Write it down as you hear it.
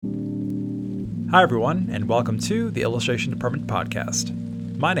Hi, everyone, and welcome to the Illustration Department podcast.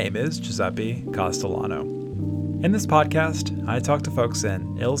 My name is Giuseppe Castellano. In this podcast, I talk to folks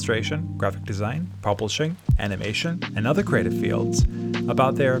in illustration, graphic design, publishing, animation, and other creative fields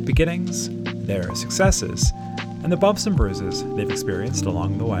about their beginnings, their successes, and the bumps and bruises they've experienced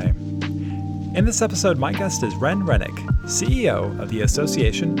along the way. In this episode, my guest is Ren Renwick, CEO of the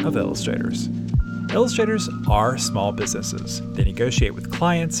Association of Illustrators. Illustrators are small businesses. They negotiate with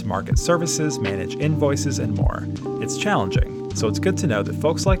clients, market services, manage invoices, and more. It's challenging, so it's good to know that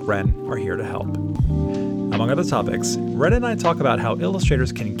folks like Ren are here to help. Among other topics, Ren and I talk about how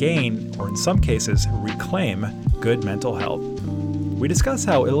illustrators can gain, or in some cases, reclaim, good mental health. We discuss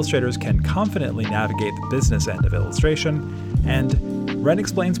how illustrators can confidently navigate the business end of illustration, and Ren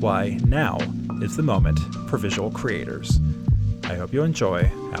explains why now is the moment for visual creators. I hope you enjoy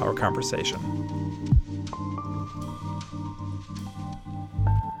our conversation.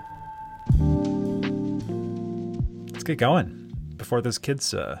 Let's get going before those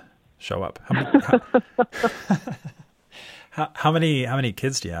kids show up. How many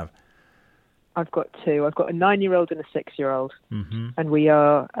kids do you have? I've got two. I've got a 9-year-old and a 6-year-old. Mm-hmm. And we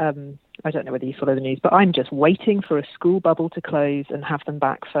are, I don't know whether you follow the news, but I'm just waiting for a school bubble to close and have them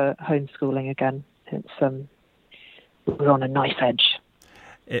back for homeschooling again. It's we're on a knife edge.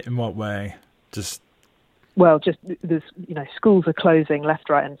 In what way? Well, just there's, schools are closing left,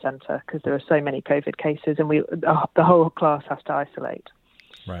 right, and centre because there are so many COVID cases, and the whole class has to isolate.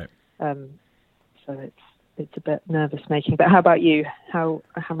 Right. So it's a bit nervous making. But how about you? How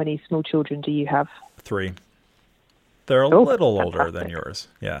many small children do you have? 3. They're a little older than yours.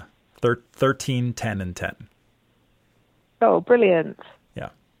 Yeah. 13, 10, and 10. Oh, brilliant. Yeah.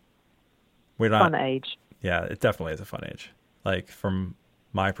 Fun age. Yeah, it definitely is a fun age. Like, from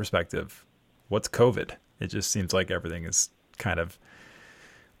my perspective, what's COVID? It just seems like everything is kind of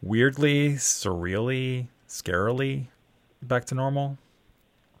weirdly, surreally, scarily back to normal.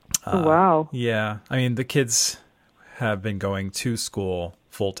 Oh, wow. Yeah. I mean, the kids have been going to school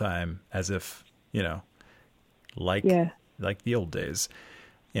full time as if, like the old days,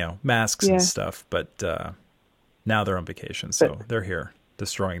 masks and stuff. But now they're on vacation. So they're here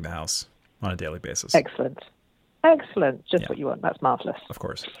destroying the house on a daily basis. Excellent. Just what you want. That's marvelous. Of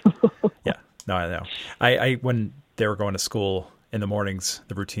course. Yeah. No, I know. I when they were going to school in the mornings,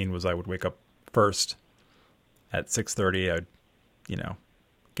 the routine was I would wake up first at 6:30. I'd,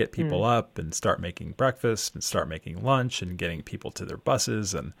 get people up and start making breakfast and start making lunch and getting people to their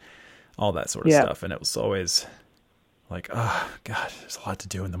buses and all that sort of stuff. And it was always like, oh, God, there's a lot to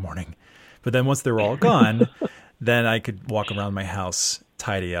do in the morning. But then once they were all gone, then I could walk around my house,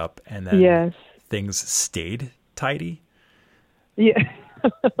 tidy up, and then things stayed tidy. Yeah,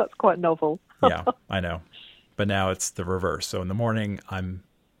 that's quite novel. Yeah, I know. But now it's the reverse. So in the morning, I'm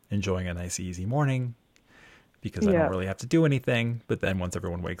enjoying a nice, easy morning because I don't really have to do anything. But then once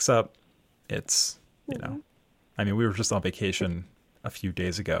everyone wakes up, it's, I mean, we were just on vacation a few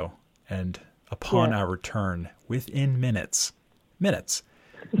days ago. And upon our return, within minutes,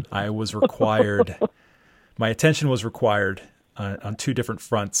 I was required, my attention was required on 2 different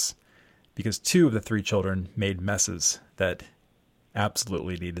fronts because 2 of the 3 children made messes that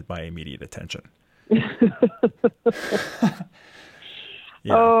absolutely needed my immediate attention.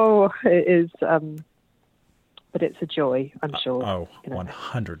 Oh, it is, but it's a joy, I'm sure.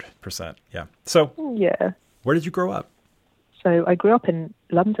 100%. Yeah. So, where did you grow up? So I grew up in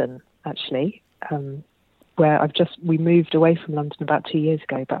London, actually, where we moved away from London about 2 years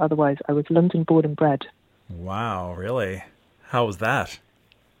ago, but otherwise I was London born and bred. Wow, really? How was that?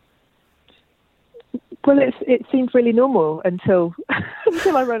 Well, it seemed really normal until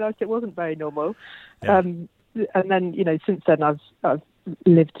I realised it wasn't very normal. Yeah. And then, since then I've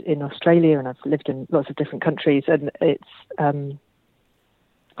lived in Australia and I've lived in lots of different countries, and it's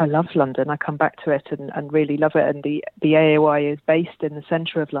I love London. I come back to it and really love it. And the AOI is based in the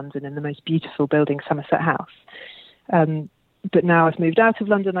centre of London in the most beautiful building, Somerset House. But now I've moved out of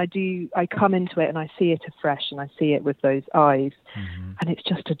London, I come into it and I see it afresh and I see it with those eyes. Mm-hmm. And it's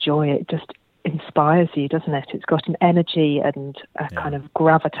just a joy. It just inspires you, doesn't it? It's got an energy and a kind of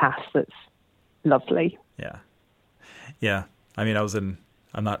gravitas that's lovely. Yeah. Yeah. I mean,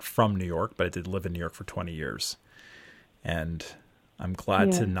 I'm not from New York, but I did live in New York for 20 years. And I'm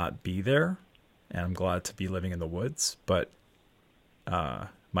glad to not be there. And I'm glad to be living in the woods. But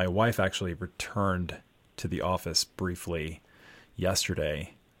my wife actually returned to the office briefly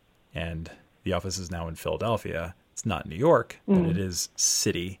yesterday. And the office is now in Philadelphia. It's not New York, but it is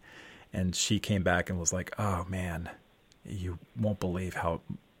city. And she came back and was like, oh, man, you won't believe how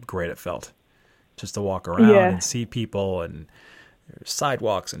great it felt just to walk around and see people and there's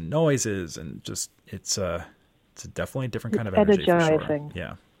sidewalks and noises and just it's definitely a different kind of energy. Energizing. For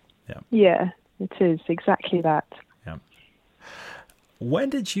sure. Yeah. Yeah, it is exactly that. Yeah. When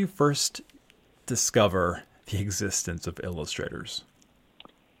did you first discover the existence of illustrators?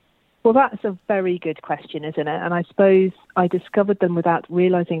 Well, that's a very good question, isn't it? And I suppose I discovered them without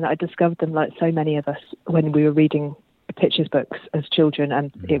realizing that I discovered them, like so many of us, when we were reading pictures books as children,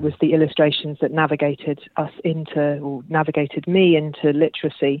 and it was the illustrations that navigated me into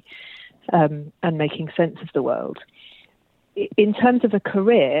literacy and making sense of the world. In terms of a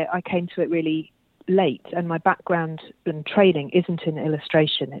career, I came to it really late, and my background and training isn't in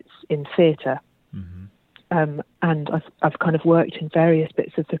illustration, it's in theatre. Mm-hmm. And I've kind of worked in various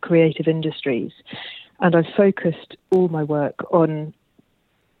bits of the creative industries, and I've focused all my work on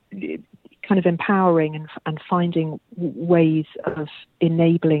kind of empowering and finding ways of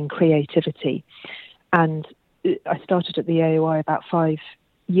enabling creativity. And I started at the AOI about 5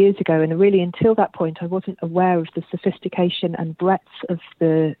 years ago, and really until that point I wasn't aware of the sophistication and breadth of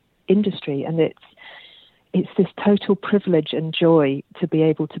the industry, and it's this total privilege and joy to be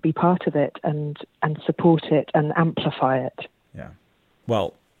able to be part of it and support it and amplify it. Yeah.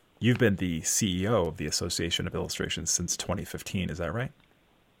 Well, you've been the CEO of the Association of Illustration since 2015, is that right?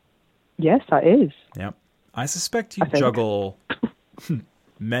 Yes, that is. Yeah. I suspect you juggle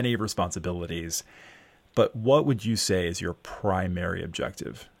many responsibilities, but what would you say is your primary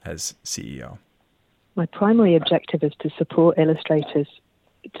objective as CEO? My primary objective is to support illustrators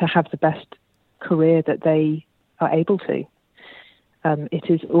to have the best career that they are able to. It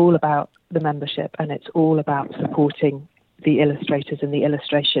is all about the membership, and it's all about supporting the illustrators in the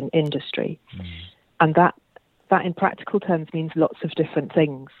illustration industry. And that in practical terms means lots of different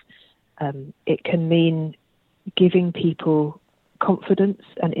things. It can mean giving people confidence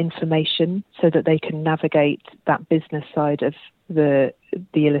and information so that they can navigate that business side of the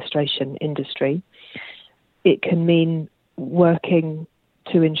illustration industry. It can mean working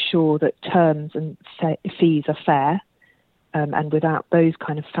to ensure that terms and fees are fair, and without those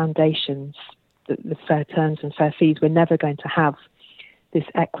kind of foundations, the fair terms and fair fees, we're never going to have this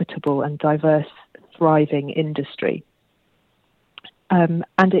equitable and diverse, thriving industry. And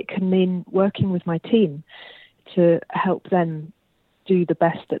it can mean working with my team to help them do the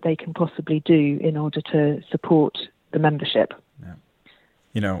best that they can possibly do in order to support the membership. Yeah.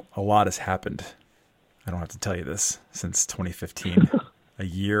 You know, a lot has happened. I don't have to tell you this, since 2015. A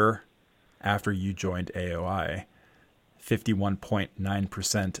year after you joined AOI,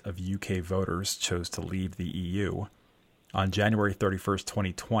 51.9% of UK voters chose to leave the EU. On January 31st,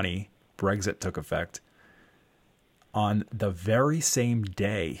 2020, Brexit took effect. On the very same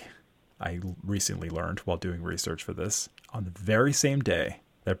day, I recently learned while doing research for this, on the very same day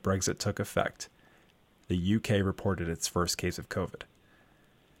that Brexit took effect, the UK reported its first case of COVID.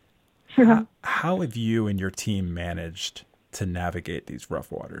 How have you and your team managed to navigate these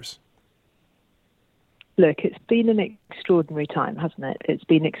rough waters? Look, it's been an extraordinary time, hasn't it? It's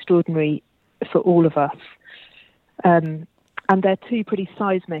been extraordinary for all of us. And they're two pretty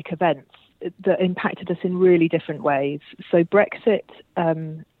seismic events that impacted us in really different ways. So Brexit,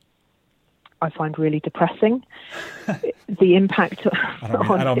 I find really depressing. The impact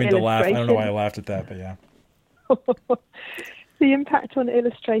I don't mean to laugh. I don't know why I laughed at that, but yeah. The impact on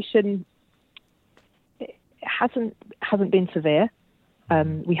illustration hasn't been severe.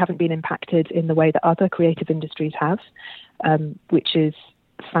 We haven't been impacted in the way that other creative industries have, which is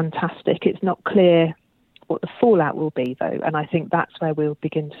fantastic. It's not clear what the fallout will be, though, and I think that's where we'll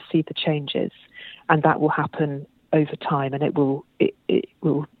begin to see the changes, and that will happen over time, and it will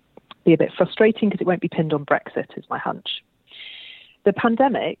be a bit frustrating because it won't be pinned on Brexit, is my hunch. The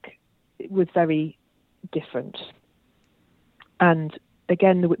pandemic was very different, and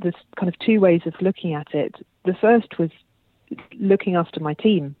again, there's kind of two ways of looking at it. The first was looking after my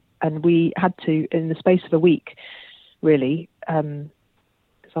team, and we had to, in the space of a week, really,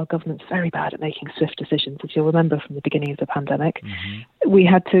 because our government's very bad at making swift decisions, as you'll remember from the beginning of the pandemic. Mm-hmm. We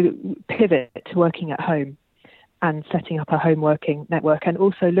had to pivot to working at home and setting up a home working network, and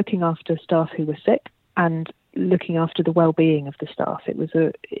also looking after staff who were sick and looking after the well-being of the staff. It was,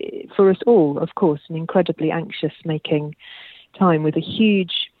 for us all, of course, an incredibly anxious making time, with a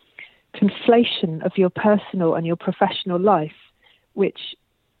huge conflation of your personal and your professional life, which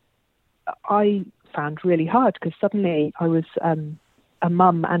I found really hard, because suddenly I was a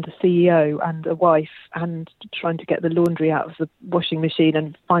mum and a CEO and a wife, and trying to get the laundry out of the washing machine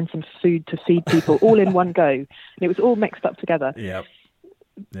and find some food to feed people all in one go. And it was all mixed up together. Yeah.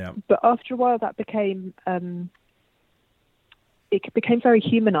 But after a while that became it became very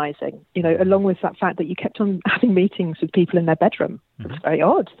humanizing, along with that fact that you kept on having meetings with people in their bedroom. It was very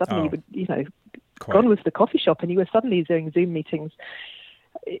odd. Suddenly you would, gone was the coffee shop and you were suddenly doing Zoom meetings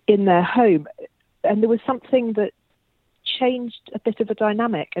in their home. And there was something that changed a bit of a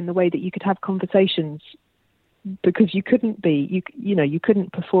dynamic in the way that you could have conversations, because you couldn't you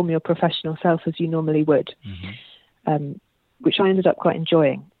couldn't perform your professional self as you normally would, which I ended up quite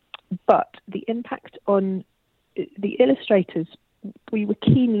enjoying. But the impact on the illustrators, we were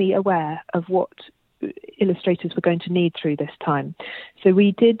keenly aware of what illustrators were going to need through this time. So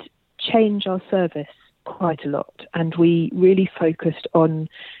we did change our service quite a lot, and we really focused on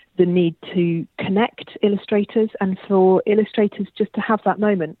the need to connect illustrators and for illustrators just to have that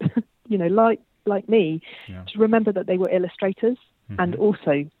moment, like me, to remember that they were illustrators and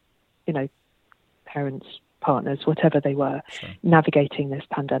also, parents, partners, whatever they were, navigating this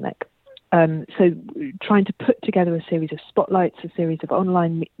pandemic. So trying to put together a series of spotlights, a series of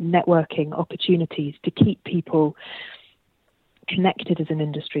online networking opportunities to keep people connected as an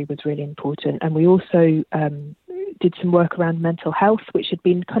industry was really important. And we also did some work around mental health, which had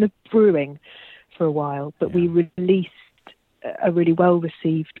been kind of brewing for a while, but we released a really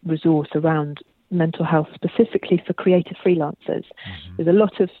well-received resource around mental health specifically for creative freelancers. There's a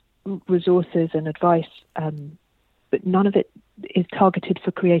lot of resources and advice, but none of it is targeted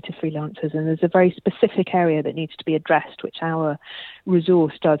for creative freelancers, and there's a very specific area that needs to be addressed, which our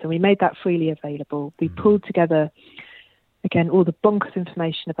resource does, and we made that freely available. We pulled together, again, all the bonkers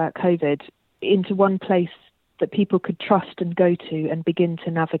information about COVID into one place that people could trust and go to and begin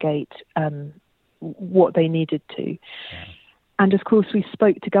to navigate what they needed to. And of course, we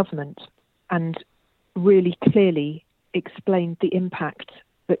spoke to government and really clearly explained the impact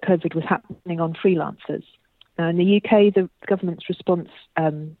that COVID was happening on freelancers. Now, in the UK, the government's response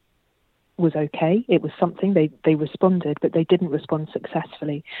was okay. It was something. They responded, but they didn't respond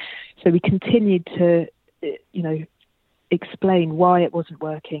successfully. So we continued to, explain why it wasn't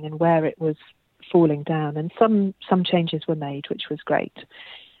working and where it was falling down. And some changes were made, which was great.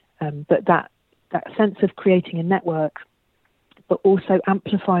 But that sense of creating a network, but also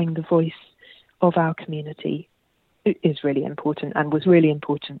amplifying the voice of our community is really important, and was really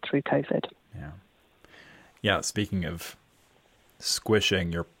important through COVID. Yeah, speaking of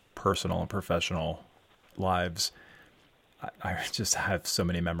squishing your personal and professional lives, I just have so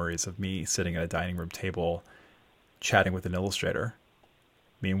many memories of me sitting at a dining room table chatting with an illustrator.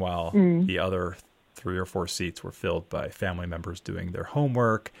 Meanwhile, the other 3 or 4 seats were filled by family members doing their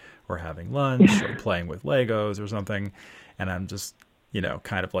homework or having lunch or playing with Legos or something. And I'm just,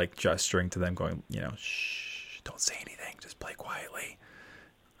 kind of like gesturing to them going, shh, don't say anything. Just play quietly.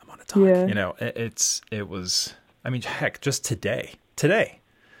 I'm on a talk. It was, heck, just today,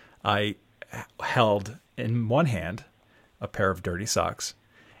 I held in one hand a pair of dirty socks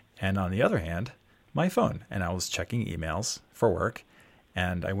and on the other hand, my phone. And I was checking emails for work.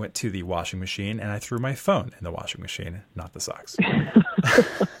 And I went to the washing machine and I threw my phone in the washing machine, not the socks.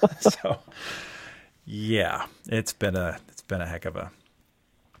 So, yeah, it's been a heck of a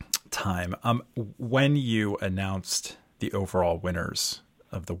time. When you announced the overall winners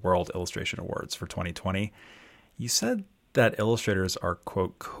of the World Illustration Awards for 2020, you said that illustrators are,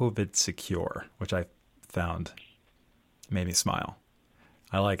 quote, COVID secure, which I found made me smile.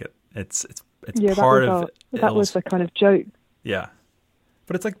 I like it. It's part of that was a kind of joke. Yeah.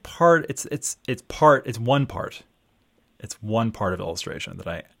 But it's like it's one part. It's one part of illustration that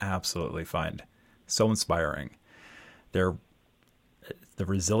I absolutely find so inspiring. The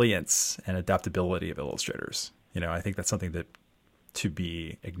resilience and adaptability of illustrators. I think that's something that to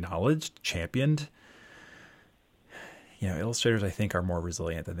be acknowledged, championed. Illustrators, I think, are more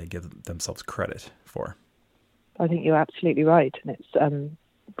resilient than they give themselves credit for. I think you're absolutely right. And it's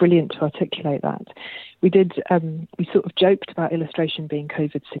brilliant to articulate that. We sort of joked about illustration being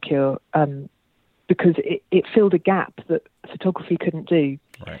COVID secure because it filled a gap that photography couldn't do,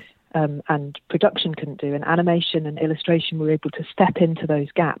 right. And production couldn't do. And animation and illustration were able to step into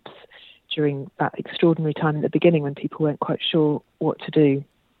those gaps during that extraordinary time at the beginning when people weren't quite sure what to do.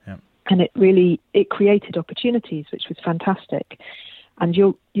 Yeah. And it created opportunities, which was fantastic. And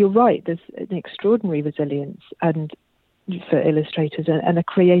you're right, there's an extraordinary resilience and for illustrators and a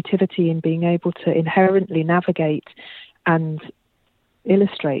creativity in being able to inherently navigate and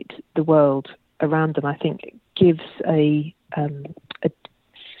illustrate the world around them. I think gives a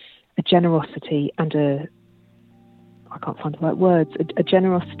generosity and I can't find the right words, a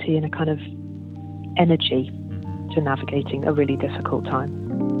generosity and a kind of energy to navigating a really difficult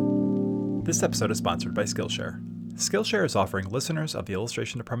time. This episode is sponsored by Skillshare. Skillshare is offering listeners of the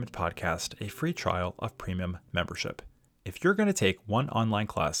Illustration Department podcast a free trial of premium membership. if you're going to take one online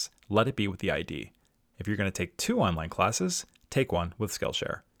class, let it be with the ID. If you're going to take 2 online classes, take one with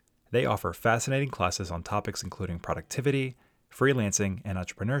Skillshare. They offer fascinating classes on topics including productivity, freelancing and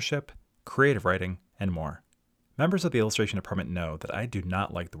entrepreneurship, creative writing, and more. Members of the illustration department know that I do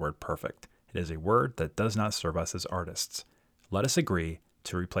not like the word perfect. It is a word that does not serve us as artists. Let us agree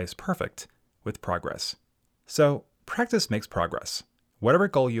to replace perfect with progress. So, practice makes progress. Whatever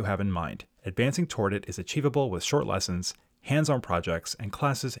goal you have in mind, advancing toward it is achievable with short lessons, hands-on projects, and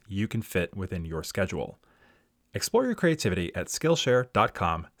classes you can fit within your schedule. Explore your creativity at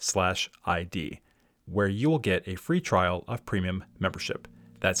Skillshare.com/ID, where you will get a free trial of premium membership.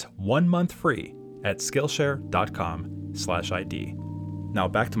 That's 1 month free at Skillshare.com/ID. Now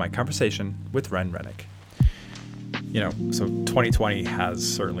back to my conversation with Ren Renwick. So 2020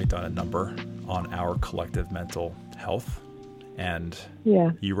 has certainly done a number on our collective mental health. And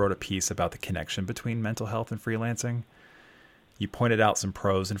you wrote a piece about the connection between mental health and freelancing. You pointed out some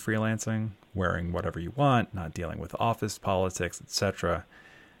pros in freelancing, wearing whatever you want, not dealing with office politics, etc.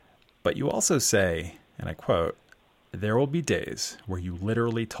 But you also say, and I quote, "There will be days where you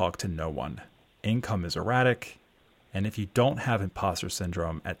literally talk to no one. Income is erratic, and if you don't have imposter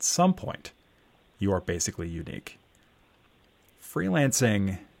syndrome at some point, you are basically unique."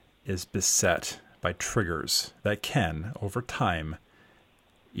 Freelancing is beset by triggers that can, over time,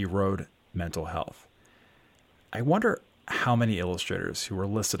 erode mental health. I wonder how many illustrators who are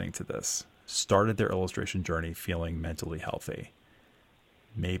listening to this started their illustration journey feeling mentally healthy.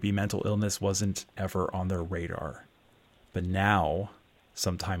 Maybe mental illness wasn't ever on their radar, but now,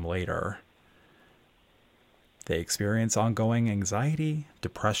 sometime later, they experience ongoing anxiety,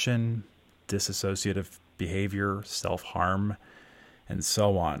 depression, dissociative behavior, self-harm, and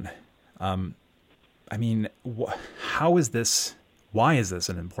so on. Why is this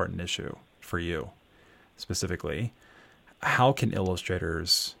an important issue for you specifically? How can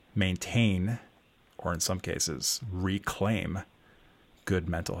illustrators maintain, or in some cases, reclaim good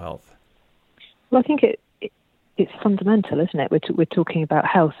mental health? Well, I think it's fundamental, isn't it? We're talking about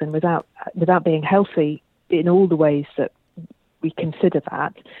health, and without being healthy in all the ways that we consider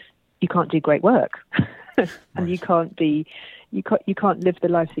that, you can't do great work, and Right. you can't live the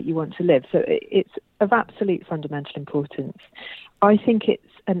life that you want to live. So it's of absolute fundamental importance. I think it's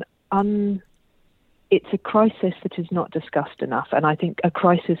a crisis that is not discussed enough, and I think a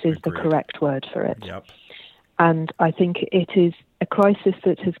crisis is the Agreed. correct word for it. Yep. And I think it is a crisis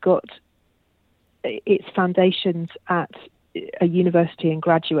that has got its foundations at a university and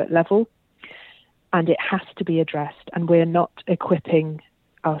graduate level, and it has to be addressed. And we're not equipping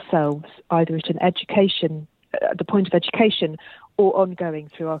ourselves either at the point of education or ongoing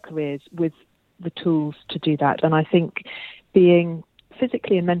through our careers with the tools to do that. And I think being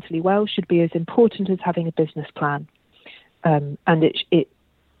physically and mentally well should be as important as having a business plan. And it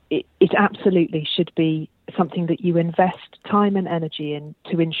absolutely should be something that you invest time and energy in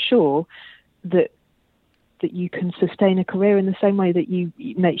to ensure that you can sustain a career in the same way that you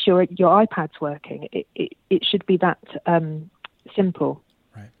make sure your iPad's working. It should be that simple.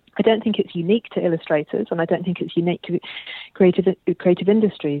 Right. I don't think it's unique to illustrators, and I don't think it's unique to creative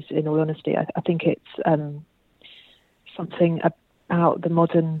industries, in all honesty. I think it's something about the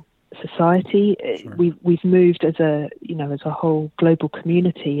modern society. Sure. We've moved as a whole global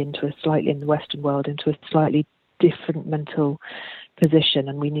community in the Western world into a slightly different mental position,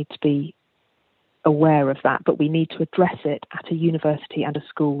 and we need to be aware of that, but we need to address it at a university and a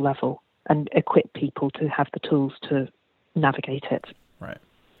school level and equip people to have the tools to navigate it. Right.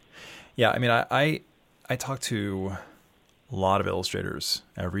 Yeah, I mean, I talk to a lot of illustrators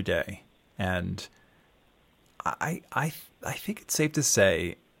every day, and I think it's safe to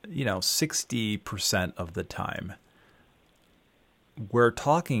say, 60% of the time, we're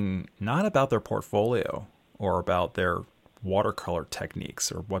talking not about their portfolio or about their watercolor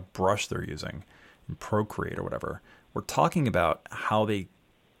techniques or what brush they're using in Procreate or whatever. We're talking about how they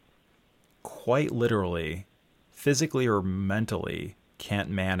quite literally, physically or mentally, can't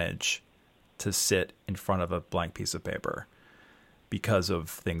manage to sit in front of a blank piece of paper because of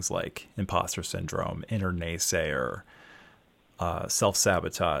things like imposter syndrome, inner naysayer,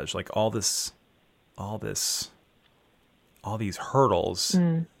 self-sabotage, like all these hurdles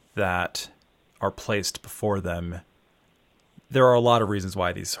that are placed before them. There are a lot of reasons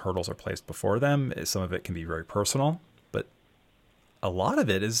why these hurdles are placed before them. Some of it can be very personal, but a lot of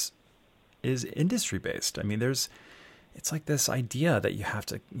it is industry based. I mean, it's like this idea that you have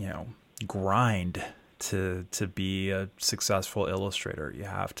to, grind to be a successful illustrator. You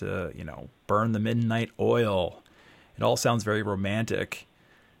have to, burn the midnight oil. It all sounds very romantic,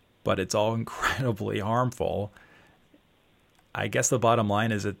 but it's all incredibly harmful. I guess the bottom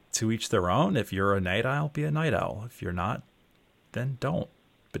line is that to each their own. If you're a night owl, be a night owl. If you're not, then don't.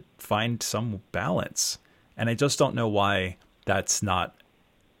 But find some balance. And I just don't know why that's not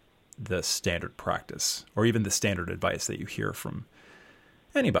the standard practice or even the standard advice that you hear from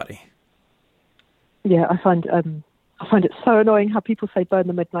anybody. Yeah, I find it so annoying how people say burn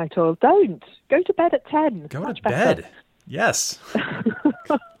the midnight oil. Don't. Go to bed at 10. Go to bed. Yes.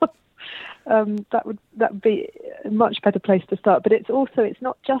 That would be a much better place to start. But it's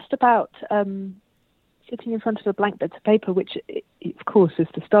not just about sitting in front of a blank bit of paper, which of course is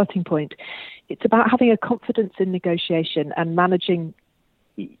the starting point. It's about having a confidence in negotiation and managing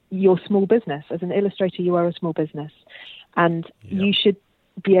your small business. As an illustrator, you are a small business, and you should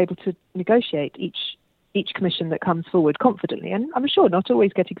be able to negotiate each commission that comes forward confidently. And I'm sure not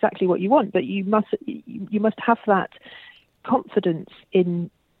always get exactly what you want, but you must have that confidence in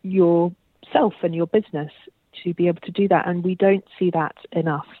yourself and your business to be able to do that. And we don't see that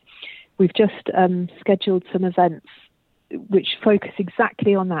enough. We've just scheduled some events which focus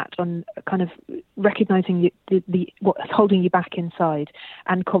exactly on that, on kind of recognizing what's holding you back inside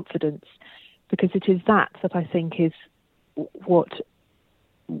and confidence, because it is that I think is what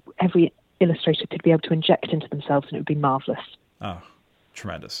every illustrator could be able to inject into themselves, and it would be marvelous. Oh,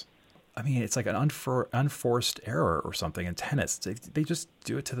 tremendous. I mean, it's like an unforced error or something in tennis. They just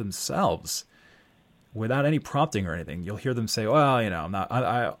do it to themselves without any prompting or anything. You'll hear them say, well,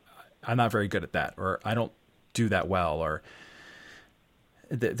 I'm not very good at that, or I don't do that well, or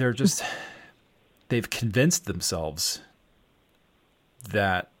they're just, they've convinced themselves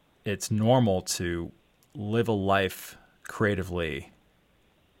that it's normal to live a life creatively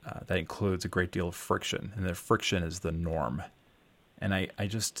that includes a great deal of friction, and that friction is the norm. And I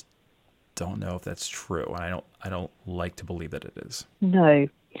just don't know if that's true, and I don't like to believe that it is. No.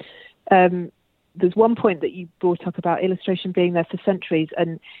 There's one point that you brought up about illustration being there for centuries,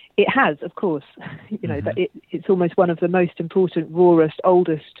 and it has, of course. That it's almost one of the most important, rawest,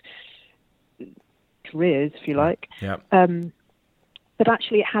 oldest careers, if you like. Yeah. But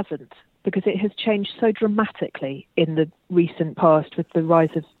actually, it hasn't, because it has changed so dramatically in the recent past with the rise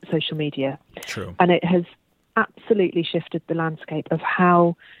of social media. True. And it has absolutely shifted the landscape of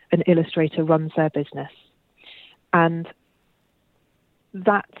how an illustrator runs their business. And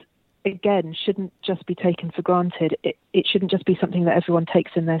that, again, shouldn't just be taken for granted. It shouldn't just be something that everyone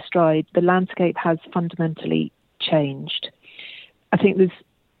takes in their stride. The landscape has fundamentally changed. I think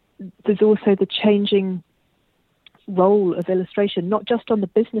there's also the changing role of illustration, not just on the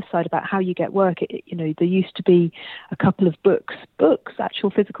business side about how you get work. There used to be a couple of books, actual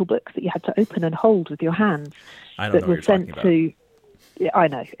physical books that you had to open and hold with your hands. I don't know what you're talking about. Yeah, I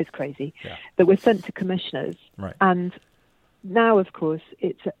know, it's crazy. Yeah. That were sent to commissioners. Right. And now, of course,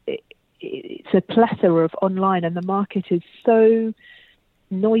 it's a plethora of online, and the market is so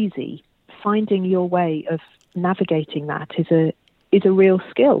noisy. Finding your way of navigating that is a real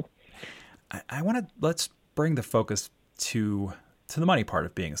skill. Let's bring the focus to the money part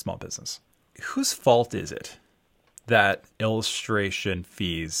of being a small business. Whose fault is it that illustration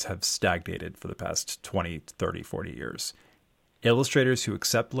fees have stagnated for the past 20, 30, 40 years? Illustrators who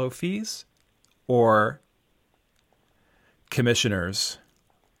accept low fees, or commissioners,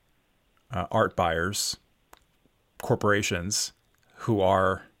 art buyers, corporations who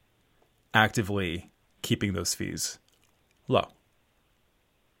are actively keeping those fees low?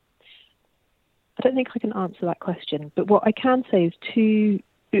 I don't think I can answer that question, but what I can say is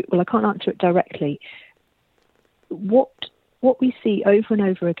I can't answer it directly. What we see over and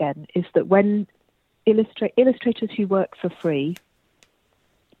over again is that when illustrators who work for free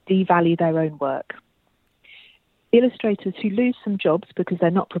devalue their own work, illustrators who lose some jobs because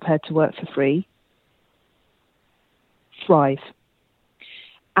they're not prepared to work for free thrive.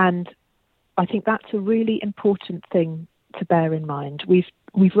 And I think that's a really important thing to bear in mind.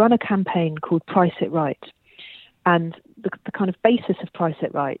 We've run a campaign called Price It Right. And the kind of basis of Price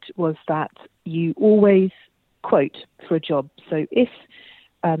It Right was that you always quote for a job. So if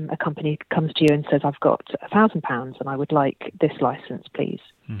a company comes to you and says, I've got £1,000 and I would like this license, please,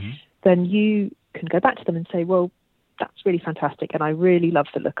 then you can go back to them and say, well, that's really fantastic, and I really love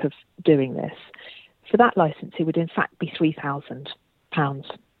the look of doing this. For that license, it would in fact be £3,000.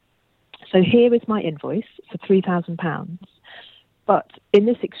 So here is my invoice for £3,000. But in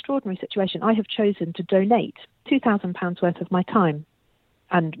this extraordinary situation, I have chosen to donate £2,000 worth of my time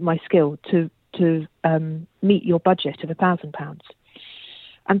and my skill to meet your budget of £1,000.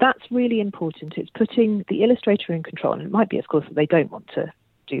 And that's really important. It's putting the illustrator in control. And it might be, of course, that they don't want to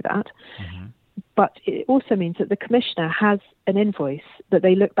do that. But it also means that the commissioner has an invoice that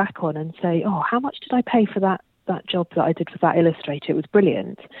they look back on and say, oh, how much did I pay for that that job that I did for that illustrator. It was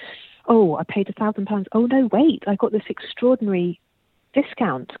brilliant. Oh, I paid £1,000. Oh, no, wait, I got this extraordinary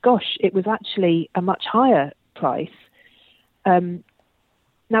discount. Gosh, it was actually a much higher price.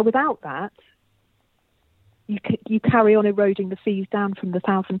 Now, without that, you carry on eroding the fees down from the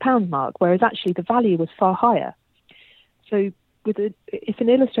 £1,000 mark, whereas actually the value was far higher. So if an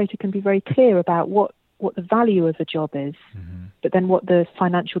illustrator can be very clear about what the value of a job is, but then what the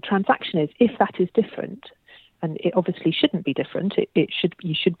financial transaction is, if that is different, and it obviously shouldn't be different,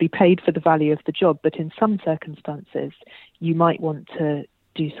 you should be paid for the value of the job, but in some circumstances, you might want to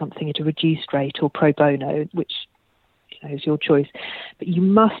do something at a reduced rate or pro bono, which is your choice. But you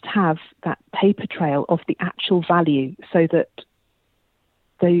must have that paper trail of the actual value so that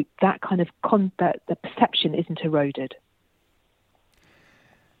that kind of the perception isn't eroded.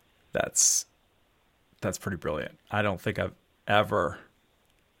 That's pretty brilliant. I don't think I've ever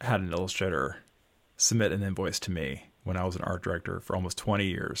had an illustrator submit an invoice to me when I was an art director for almost 20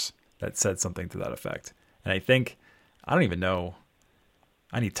 years that said something to that effect. And I don't even know,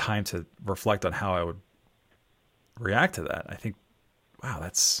 I need time to reflect on how I would react to that. I think, wow,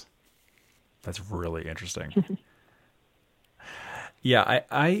 that's really interesting. Yeah,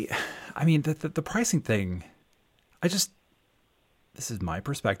 I mean, the pricing thing, this is my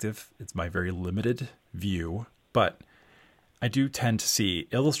perspective. It's my very limited view, but I do tend to see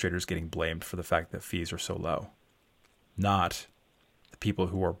illustrators getting blamed for the fact that fees are so low, not the people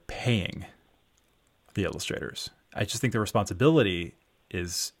who are paying the illustrators. I just think the responsibility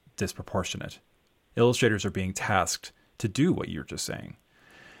is disproportionate. Illustrators are being tasked to do what you're just saying.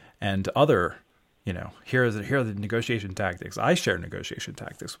 And other, here are the negotiation tactics. I share negotiation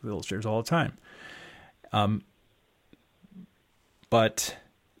tactics with illustrators all the time. But,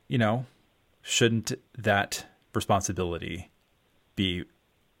 shouldn't that responsibility be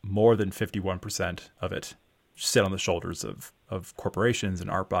more than 51% of it sit on the shoulders of corporations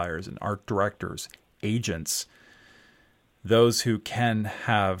and art buyers and art directors, agents, those who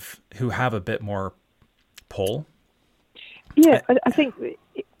have a bit more pull? Yeah, I think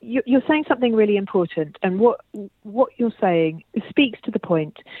you're saying something really important, and what you're saying speaks to the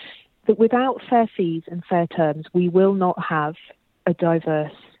point that without fair fees and fair terms, we will not have a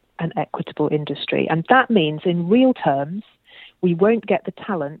diverse and equitable industry. And that means, in real terms, we won't get the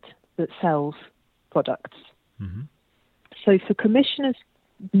talent that sells products. Mm-hmm. So for commissioners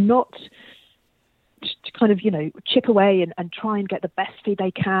not to kind of, chip away and try and get the best fee they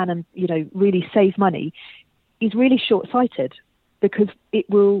can and, really save money is really short-sighted, because it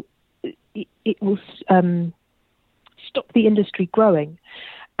will stop the industry growing.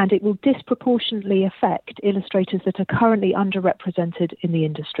 And it will disproportionately affect illustrators that are currently underrepresented in the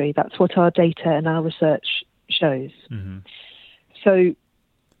industry. That's what our data and our research shows. Mm-hmm. So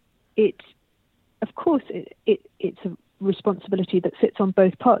it's a responsibility that sits on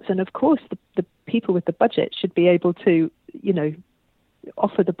both parts. And of course, the people with the budget should be able to,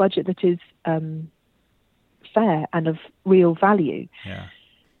 offer the budget that is fair and of real value. Yeah.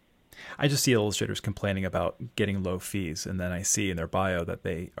 I just see illustrators complaining about getting low fees, and then I see in their bio that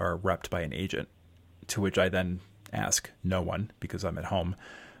they are repped by an agent, to which I then ask no one, because I'm at home,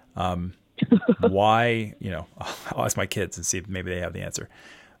 why, I'll ask my kids and see if maybe they have the answer.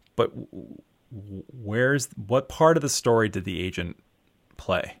 But what part of the story did the agent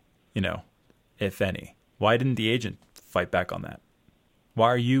play, if any? Why didn't the agent fight back on that? Why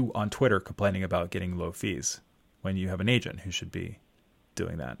are you on Twitter complaining about getting low fees when you have an agent who should be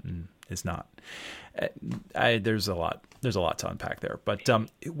doing that and is not? There's a lot to unpack there. But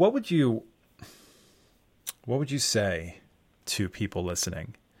what would you say to people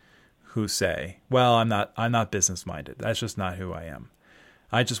listening who say, "Well, I'm not business minded. That's just not who I am.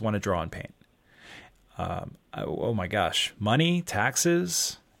 I just want to draw and paint." Oh my gosh, money,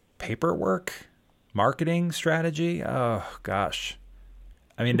 taxes, paperwork, marketing strategy. Oh gosh.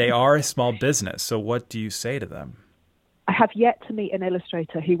 I mean, they are a small business. So what do you say to them? I have yet to meet an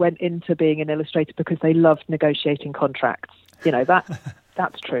illustrator who went into being an illustrator because they loved negotiating contracts.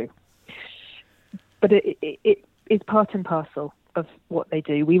 That's true. But it is part and parcel of what they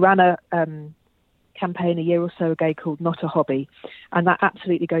do. We ran a campaign a year or so ago called Not a Hobby, and that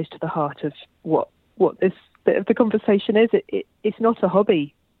absolutely goes to the heart of what this bit of the conversation is. It's not a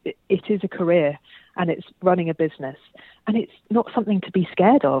hobby. It is a career, and it's running a business. And it's not something to be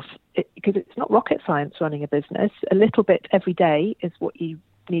scared of, because it's not rocket science running a business. A little bit every day is what you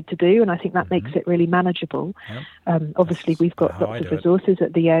need to do, and I think that makes it really manageable. Yep. Obviously, we've got lots of resources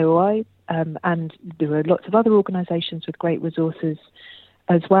at the AOI, and there are lots of other organisations with great resources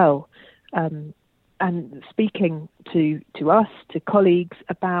as well. And speaking to us, to colleagues,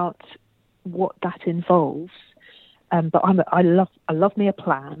 about what that involves, But I love me a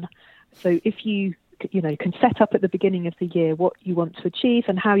plan. So if you can set up at the beginning of the year what you want to achieve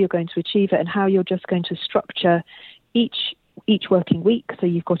and how you're going to achieve it and how you're just going to structure each working week. So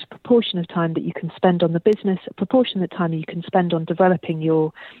you've got a proportion of time that you can spend on the business, a proportion of time you can spend on developing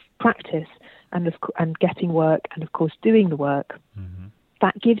your practice and getting work and, of course, doing the work. Mm-hmm.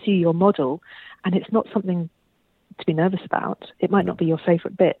 That gives you your model, and it's not something to be nervous about. It might not be your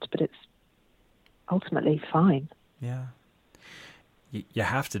favorite bit, but it's ultimately fine. Yeah. You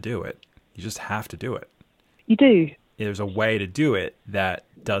have to do it. You just have to do it. You do. There's a way to do it that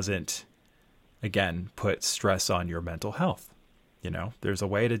doesn't, again, put stress on your mental health. There's a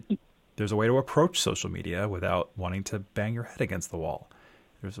way to approach social media without wanting to bang your head against the wall.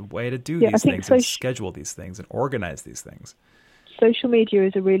 There's a way to do these things and schedule these things and organize these things. Social media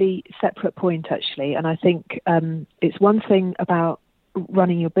is a really separate point, actually. And I think it's one thing about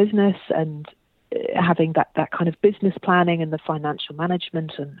running your business and having that kind of business planning and the financial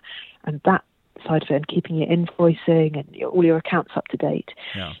management and that side of it, and keeping your invoicing and all your accounts up to date.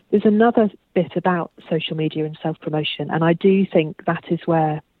 Yeah. There's another bit about social media and self-promotion, and I do think that is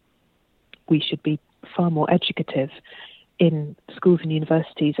where we should be far more educative in schools and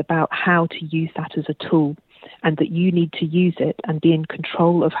universities about how to use that as a tool, and that you need to use it and be in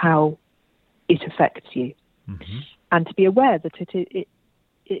control of how it affects you. Mm-hmm. And to be aware that it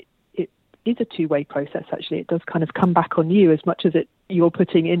is a two-way process. Actually, it does kind of come back on you as much as you're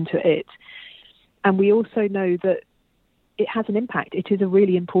putting into it. And we also know that it has an impact. It is a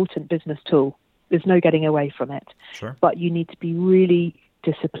really important business tool. There's no getting away from it. Sure. But you need to be really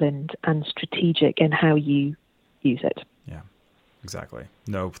disciplined and strategic in how you use it. Yeah, exactly.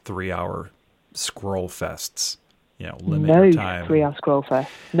 No 3-hour scroll fests. Limit your time. No 3-hour scroll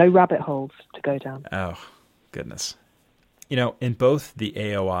fest. No rabbit holes to go down. Oh, goodness. In both the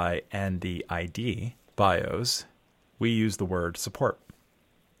AOI and the ID bios, we use the word support.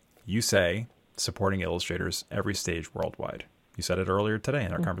 You say supporting illustrators every stage worldwide. You said it earlier today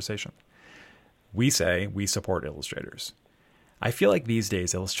in our conversation. We say we support illustrators. I feel like these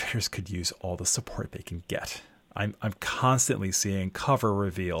days illustrators could use all the support they can get. I'm constantly seeing cover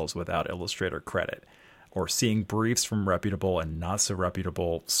reveals without illustrator credit, or seeing briefs from reputable and not so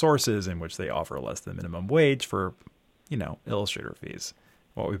reputable sources in which they offer less than minimum wage for illustrator fees,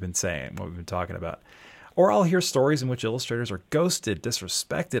 what we've been saying, what we've been talking about. Or I'll hear stories in which illustrators are ghosted,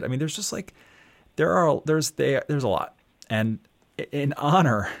 disrespected. I mean, there's just there's a lot. And in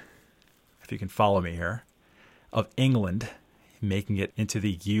honor, if you can follow me here, of England making it into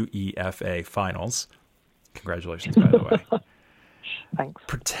the UEFA finals, congratulations, by the way. Thanks.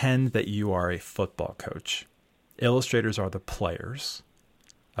 Pretend that you are a football coach. Illustrators are the players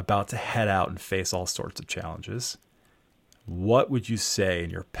about to head out and face all sorts of challenges. What would you say in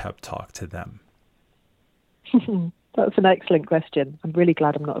your pep talk to them? That's an excellent question. I'm really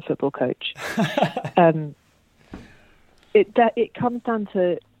glad I'm not a football coach. It comes down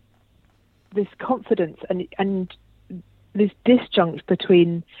to this confidence and this disjunct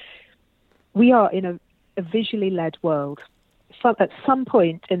between, we are in a visually led world. At some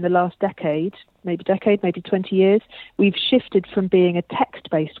point in the last decade, maybe 20 years, we've shifted from being a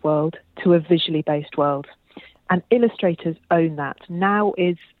text-based world to a visually based world. And illustrators own that. Now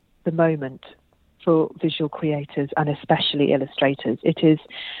is the moment for visual creators and especially illustrators. It is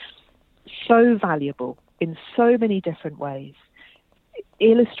so valuable in so many different ways.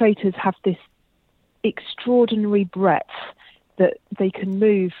 Illustrators have this extraordinary breadth that they can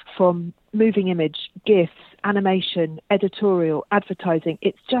move from moving image, GIFs, animation, editorial, advertising.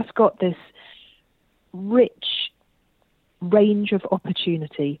 It's just got this rich range of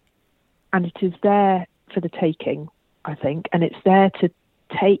opportunity, and it is there for the taking, I think, and it's there to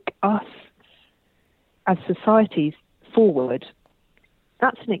take us as societies forward.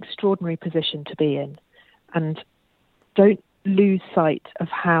 That's an extraordinary position to be in, and don't lose sight of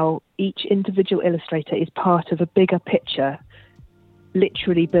how each individual illustrator is part of a bigger picture,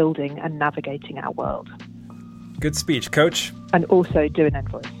 literally building and navigating our world. Good speech, Coach. And also do an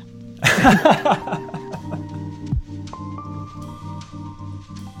invoice.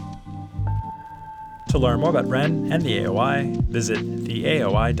 To learn more about Ren and the AOI, visit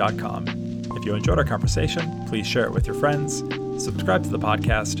theaoi.com. If you enjoyed our conversation, please share it with your friends, subscribe to the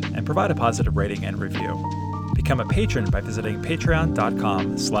podcast, and provide a positive rating and review. Become a patron by visiting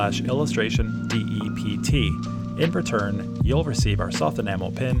patreon.com/illustrationdept. In return, you'll receive our soft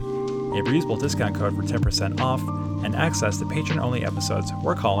enamel pin, a reusable discount code for 10% off, and access to patron-only episodes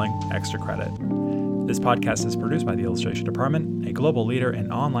we're calling Extra Credit. This podcast is produced by the Illustration Department, a global leader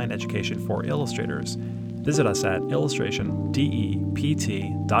in online education for illustrators. Visit us at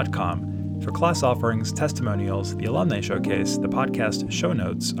illustrationdept.com For class offerings, testimonials, the Alumni Showcase, the podcast show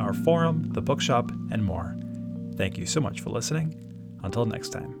notes, our forum, the bookshop, and more. Thank you so much for listening. Until next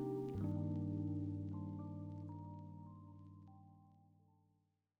time.